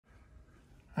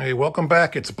Hey, welcome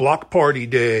back. It's block party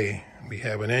day. We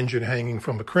have an engine hanging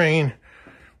from a crane.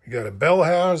 We got a bell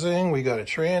housing. We got a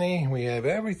tranny. We have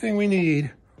everything we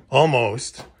need,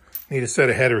 almost. Need a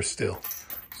set of headers still.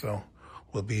 So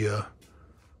we'll be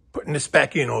putting this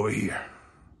back in over here.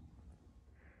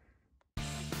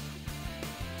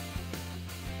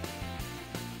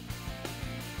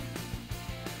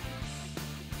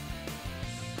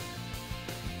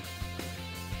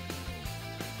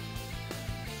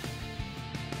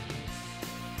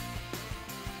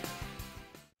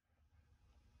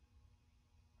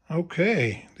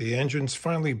 Okay, the engine's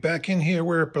finally back in here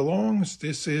where it belongs.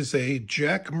 This is a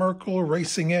Jack Merkel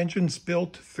Racing Engines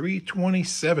built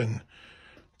 327.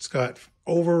 It's got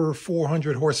over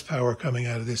 400 horsepower coming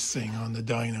out of this thing on the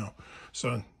dyno.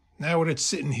 So now that it's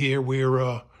sitting here,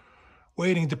 we're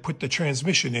waiting to put the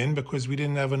transmission in because we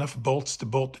didn't have enough bolts to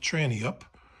bolt the tranny up.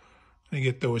 I'm gonna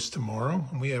get those tomorrow.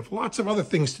 And we have lots of other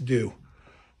things to do,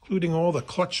 including all the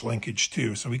clutch linkage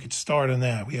too. So we could start on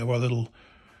that. We have our little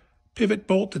pivot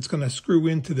bolt that's going to screw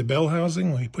into the bell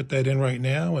housing. We put that in right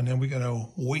now, and then we got to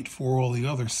wait for all the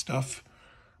other stuff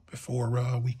before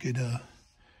we could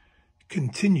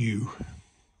continue.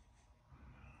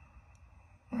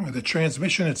 The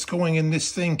transmission that's going in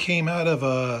this thing came out of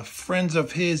a friend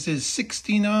of his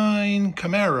 69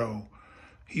 Camaro.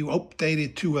 He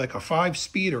updated to like a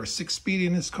 5-speed or a 6-speed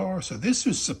in his car, so this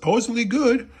is supposedly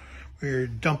good. We're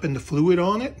dumping the fluid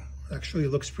on it. Actually,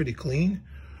 it looks pretty clean.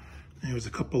 There was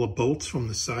a couple of bolts from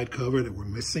the side cover that were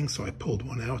missing, so I pulled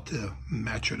one out to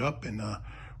match it up and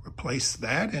replace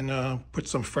that and put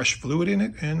some fresh fluid in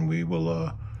it, and we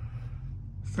will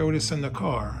throw this in the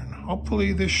car. And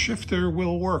hopefully this shifter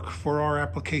will work for our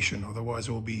application, otherwise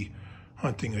we'll be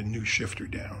hunting a new shifter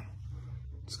down.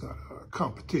 It's got a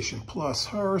Competition Plus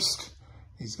Hurst.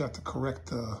 He's got the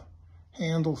correct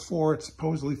handle for it,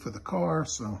 supposedly for the car,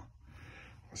 so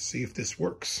let's see if this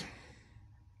works.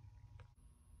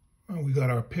 We got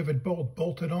our pivot bolt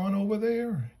bolted on over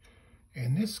there.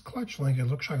 And this clutch link, it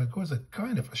looks like it goes at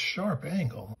kind of a sharp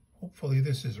angle. Hopefully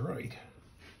this is right.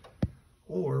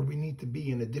 Or we need to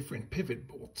be in a different pivot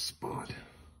bolt spot.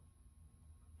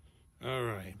 All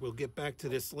right, we'll get back to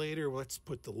this later. Let's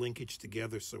put the linkage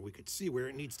together so we could see where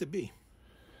it needs to be.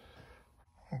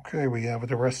 Okay, we have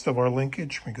the rest of our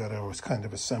linkage. We got to kind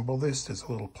of assemble this. There's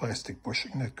a little plastic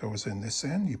bushing that goes in this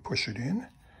end. You push it in.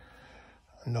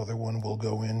 Another one will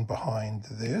go in behind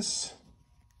this.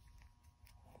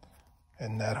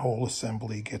 And that whole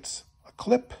assembly gets a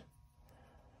clip,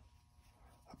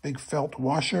 a big felt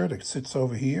washer that sits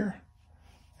over here,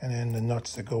 and then the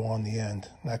nuts that go on the end.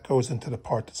 And that goes into the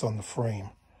part that's on the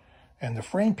frame. And the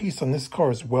frame piece on this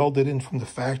car is welded in from the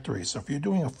factory. So if you're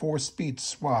doing a 4-speed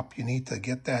swap, you need to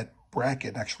get that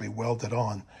bracket actually welded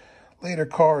on. Later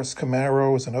cars,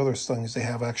 Camaros, and other things, they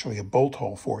have actually a bolt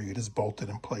hole for you. It is bolted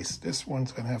in place. This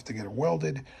one's going to have to get it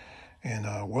welded,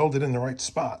 and welded in the right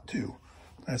spot, too.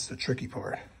 That's the tricky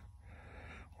part.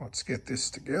 Let's get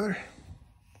this together.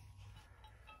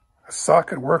 The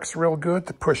socket works real good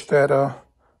to push that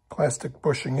plastic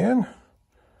bushing in.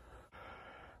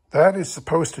 That is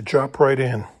supposed to drop right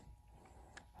in.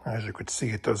 As you could see,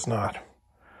 it does not.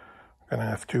 I'm going to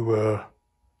have to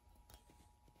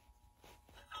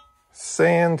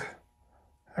sand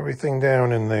everything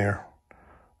down in there.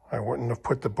 I wouldn't have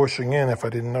put the bushing in if I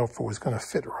didn't know if it was going to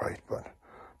fit right, but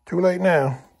too late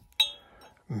now.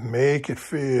 Make it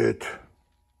fit.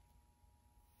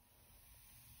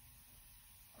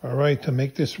 All right, to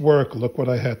make this work, look what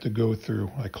I had to go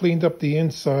through. I cleaned up the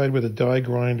inside with a die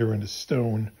grinder and a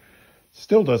stone.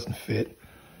 Still doesn't fit.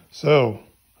 So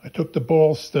I took the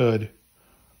ball stud,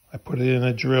 I put it in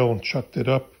a drill and chucked it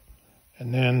up.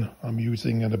 And then I'm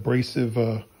using an abrasive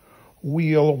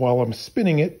wheel while I'm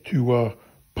spinning it to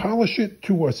polish it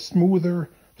to a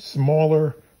smoother,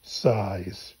 smaller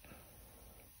size.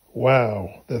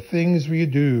 Wow, the things we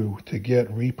do to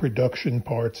get reproduction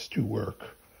parts to work.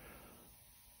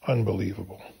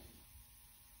 Unbelievable.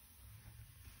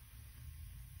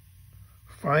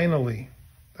 Finally,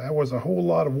 that was a whole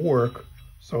lot of work,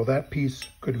 so that piece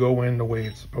could go in the way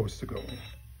it's supposed to go in.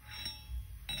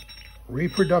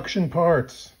 Reproduction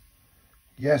parts.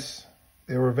 Yes,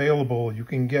 they're available. You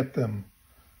can get them,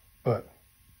 but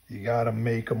you gotta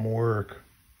make them work.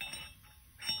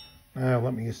 Now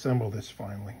let me assemble this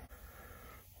finally.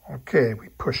 Okay, we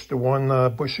pushed the one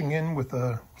bushing in with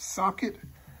a socket.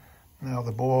 Now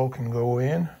the ball can go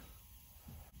in.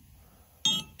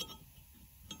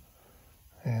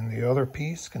 And the other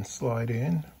piece can slide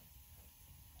in.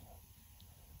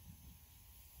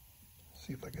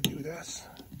 See if I can do this.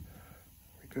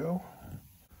 Go.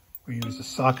 We use the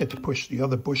socket to push the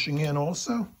other bushing in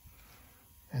also.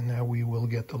 And now we will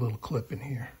get the little clip in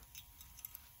here.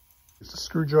 There's a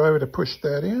screwdriver to push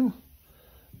that in.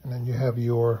 And then you have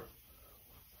your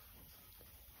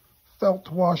felt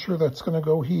washer that's going to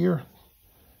go here.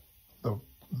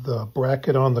 The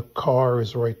bracket on the car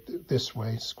is right this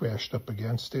way, squashed up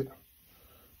against it.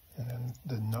 And then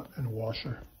the nut and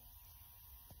washer.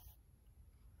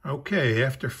 Okay,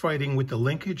 after fighting with the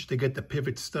linkage to get the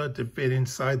pivot stud to fit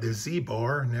inside the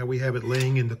Z-bar, now we have it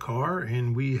laying in the car,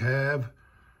 and we have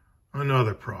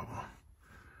another problem.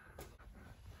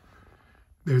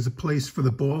 There's a place for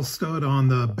the ball stud on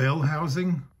the bell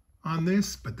housing on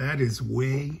this, but that is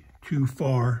way too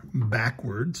far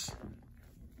backwards.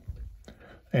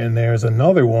 And there's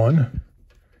another one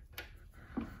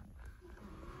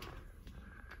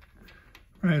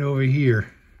right over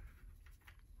here.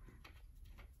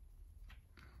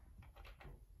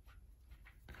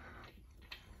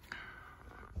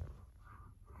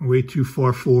 Way too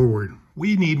far forward.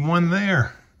 We need one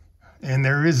there, and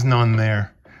there is none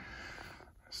there.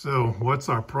 So what's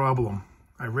our problem?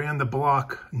 I ran the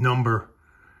block number.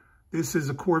 This is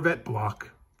a Corvette block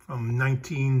from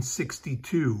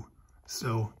 1962.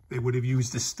 So they would have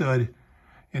used the stud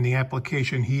in the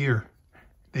application here.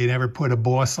 They never put a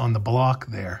boss on the block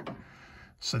there.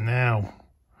 So now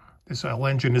this whole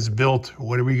engine is built.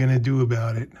 What are we going to do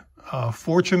about it?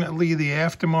 Fortunately, the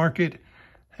aftermarket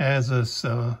has a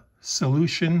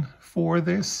solution for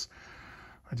this.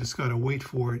 I just got to wait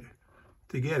for it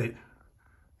to get it.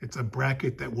 It's a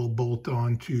bracket that will bolt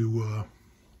on to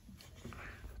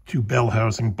two bell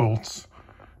housing bolts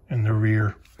in the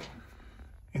rear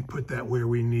and put that where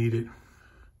we need it.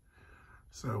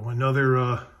 So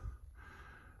another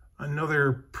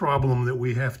problem that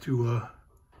we have to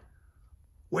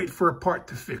wait for a part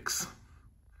to fix.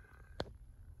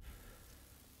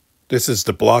 This is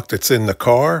the block that's in the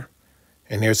car,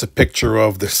 and here's a picture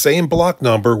of the same block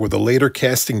number with a later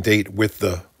casting date with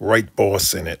the right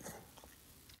boss in it.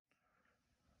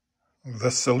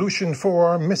 The solution for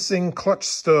our missing clutch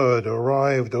stud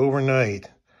arrived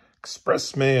overnight.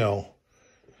 Express mail.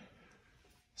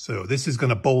 So this is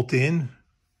going to bolt in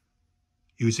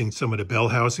using some of the bell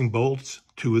housing bolts,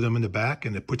 2 of them in the back,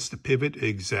 and it puts the pivot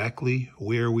exactly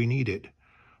where we need it.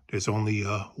 There's only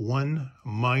one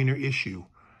minor issue.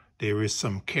 There is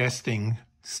some casting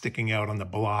sticking out on the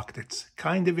block that's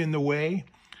kind of in the way.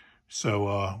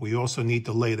 So we also need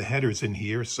to lay the headers in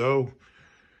here. So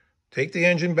take the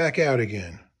engine back out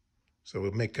again. So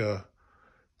we'll make a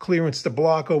clearance the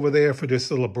block over there for this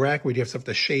little bracket. We just have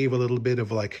to shave a little bit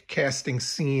of like casting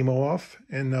seam off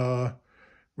and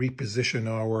reposition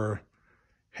our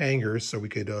hangers so we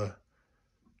could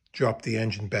drop the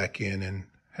engine back in and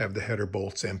have the header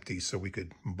bolts empty so we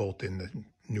could bolt in the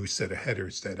new set of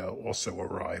headers that also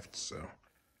arrived. So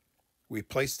we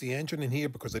placed the engine in here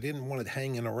because I didn't want it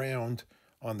hanging around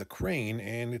on the crane,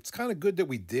 and it's kind of good that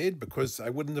we did because I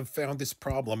wouldn't have found this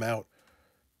problem out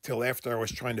till after I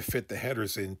was trying to fit the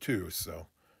headers in too. So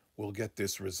we'll get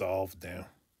this resolved now.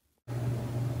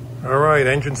 All right,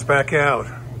 engine's back out.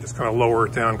 I'm just going to lower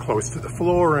it down close to the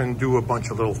floor and do a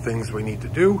bunch of little things we need to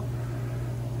do,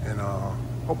 and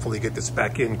hopefully get this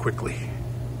back in quickly.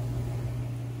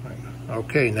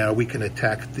 Okay, now we can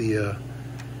attack the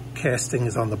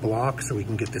castings on the block so we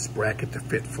can get this bracket to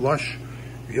fit flush.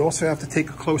 We also have to take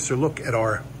a closer look at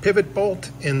our pivot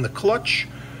bolt in the clutch.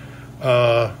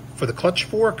 For the clutch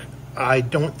fork, I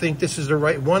don't think this is the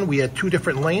right one. We had 2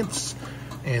 different lengths,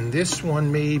 and this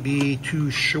one may be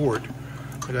too short.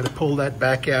 I got to pull that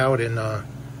back out and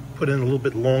put in a little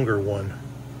bit longer one.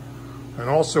 And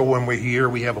also when we're here,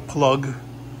 we have a plug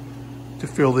to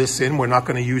fill this in. We're not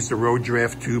going to use the road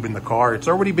draft tube in the car. It's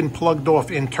already been plugged off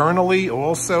internally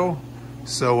also.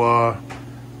 So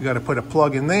we got to put a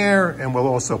plug in there, and we'll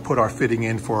also put our fitting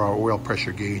in for our oil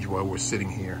pressure gauge while we're sitting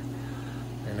here.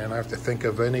 And then I have to think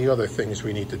of any other things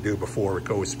we need to do before it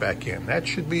goes back in. That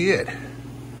should be it.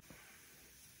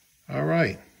 All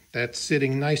right, that's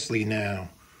sitting nicely now.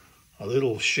 A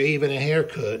little shave and a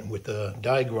haircut with the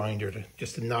die grinder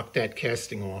just to knock that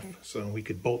casting off. So we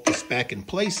could bolt this back in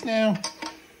place now.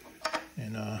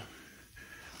 And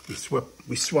we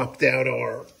swapped out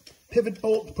our pivot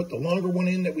bolt, put the longer one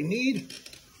in that we need.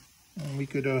 And we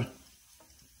could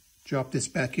drop this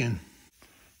back in.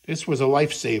 This was a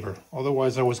lifesaver.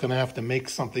 Otherwise, I was going to have to make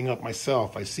something up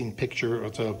myself. I've seen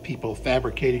pictures of people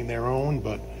fabricating their own,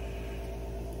 but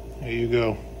there you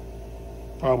go.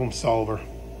 Problem solver.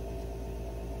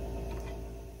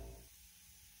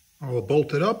 I'll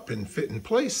bolt it up and fit in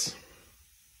place.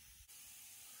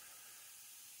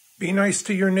 Be nice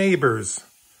to your neighbors.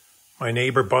 My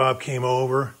neighbor Bob came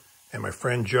over And my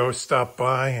friend Joe stopped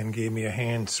by and gave me a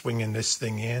hand swinging this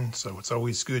thing in. So it's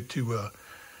always good to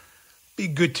be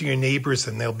good to your neighbors,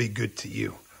 and they'll be good to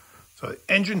you. So the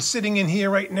engine's sitting in here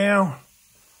right now.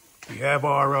 We have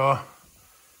our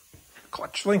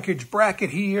clutch linkage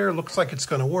bracket here. Looks like it's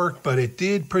going to work, but it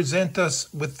did present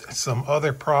us with some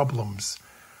other problems.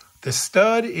 The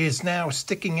stud is now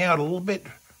sticking out a little bit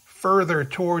further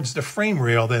towards the frame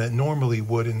rail than it normally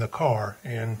would in the car.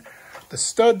 And the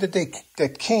stud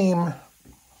that came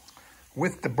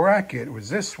with the bracket was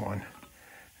this one.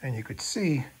 And you could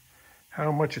see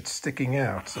how much it's sticking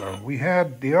out. So we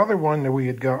had the other one that we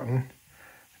had gotten.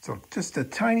 So just a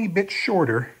tiny bit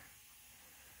shorter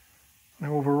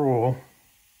overall.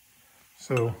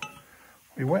 So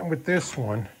we went with this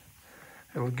one.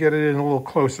 It'll get it in a little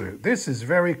closer. This is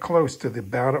very close to the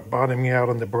bottoming out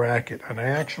on the bracket. And I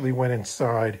actually went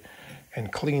inside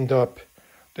and cleaned up.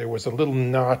 There was a little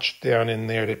notch down in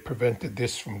there that prevented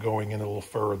this from going in a little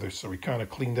further. So we kind of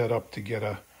cleaned that up to get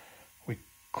we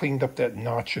cleaned up that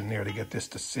notch in there to get this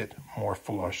to sit more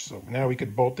flush. So now we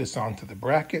could bolt this onto the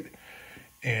bracket.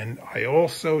 And I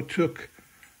also took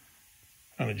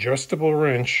an adjustable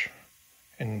wrench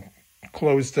and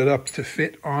closed it up to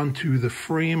fit onto the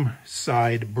frame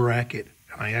side bracket.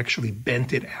 And I actually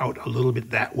bent it out a little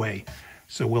bit that way.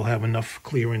 So we'll have enough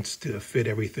clearance to fit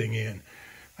everything in.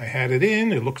 I had it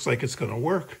in. It looks like it's going to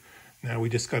work. Now we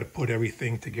just got to put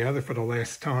everything together for the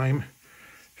last time.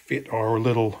 Fit our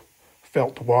little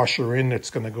felt washer in that's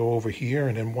going to go over here.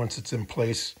 And then once it's in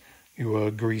place, you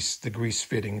grease the grease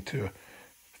fitting to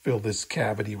fill this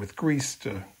cavity with grease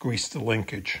to grease the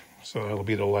linkage. So that'll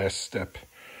be the last step.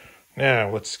 Now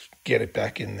let's get it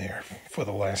back in there for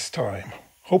the last time,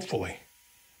 hopefully.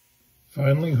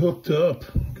 Finally hooked up.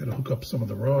 Got to hook up some of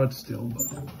the rods still,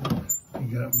 but we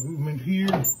got movement here.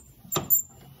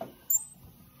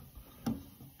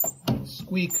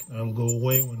 Squeak. That'll go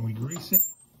away when we grease it.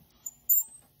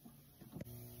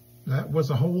 That was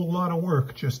a whole lot of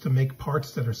work just to make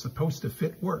parts that are supposed to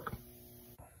fit work.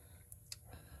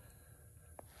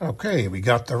 Okay, we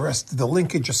got the rest of the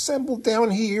linkage assembled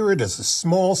down here. There's a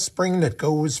small spring that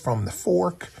goes from the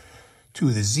fork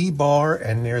to the Z-bar,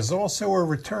 and there's also a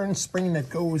return spring that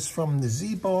goes from the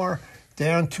Z-bar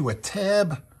down to a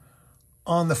tab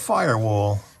on the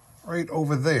firewall right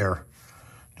over there.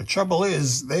 The trouble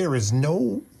is, there is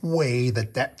no way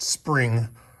that that spring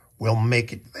will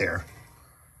make it there.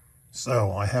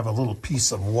 So I have a little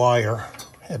piece of wire,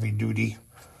 heavy duty.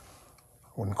 I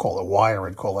wouldn't call it wire,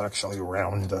 I'd call it actually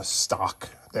round stock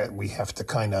that we have to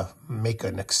kind of make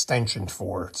an extension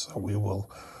for it. So we will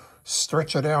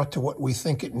stretch it out to what we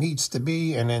think it needs to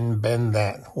be and then bend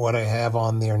that. What I have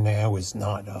on there now is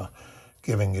not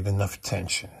giving it enough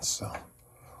tension. So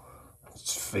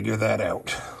let's figure that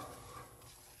out.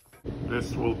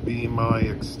 This will be my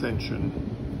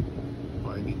extension. If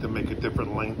I need to make a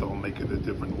different length, I'll make it a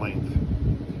different length.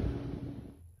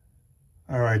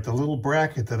 All right, the little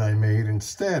bracket that I made,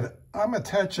 instead, I'm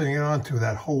attaching it onto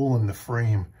that hole in the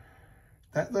frame.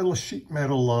 That little sheet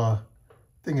metal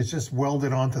thing is just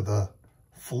welded onto the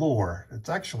floor. It's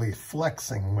actually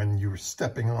flexing when you're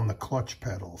stepping on the clutch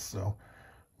pedal. So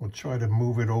we'll try to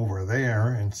move it over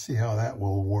there and see how that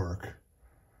will work.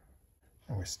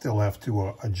 And we still have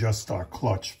to adjust our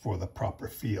clutch for the proper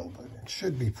feel, but it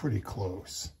should be pretty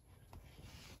close.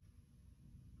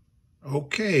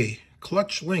 Okay.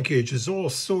 Clutch linkage is all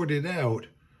sorted out,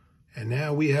 and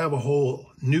now we have a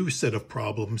whole new set of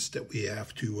problems that we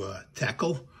have to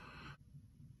tackle.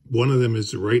 One of them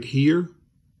is right here,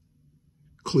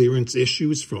 clearance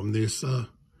issues from this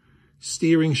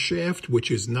steering shaft, which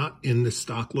is not in the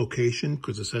stock location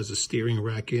because this has a steering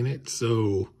rack in it.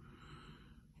 So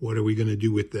what are we going to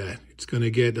do with that? It's going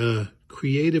to get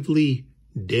creatively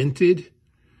dented,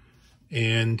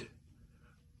 and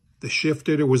the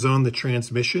shifter was on the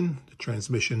transmission. The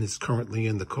transmission is currently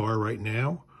in the car right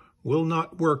now. Will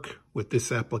not work with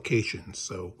this application.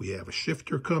 So we have a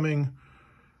shifter coming.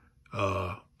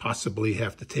 Possibly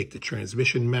have to take the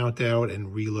transmission mount out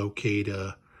and relocate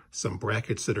some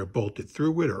brackets that are bolted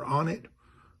through it or on it.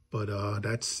 But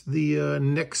that's the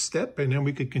next step. And then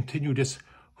we could continue just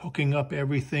hooking up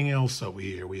everything else over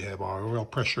here. We have our oil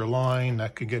pressure line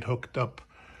that could get hooked up.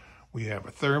 We have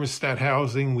a thermostat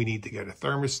housing. We need to get a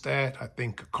thermostat. I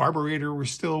think a carburetor we're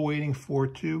still waiting for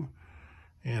too.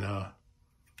 And a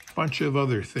bunch of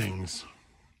other things.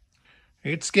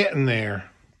 It's getting there.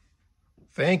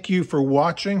 Thank you for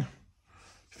watching.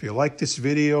 If you like this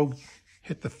video,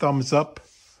 hit the thumbs up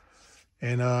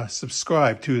and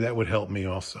subscribe too. That would help me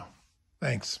also.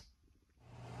 Thanks.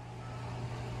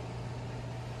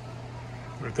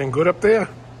 Everything good up there?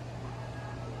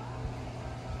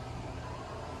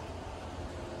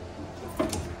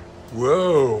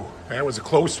 Whoa, that was a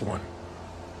close one.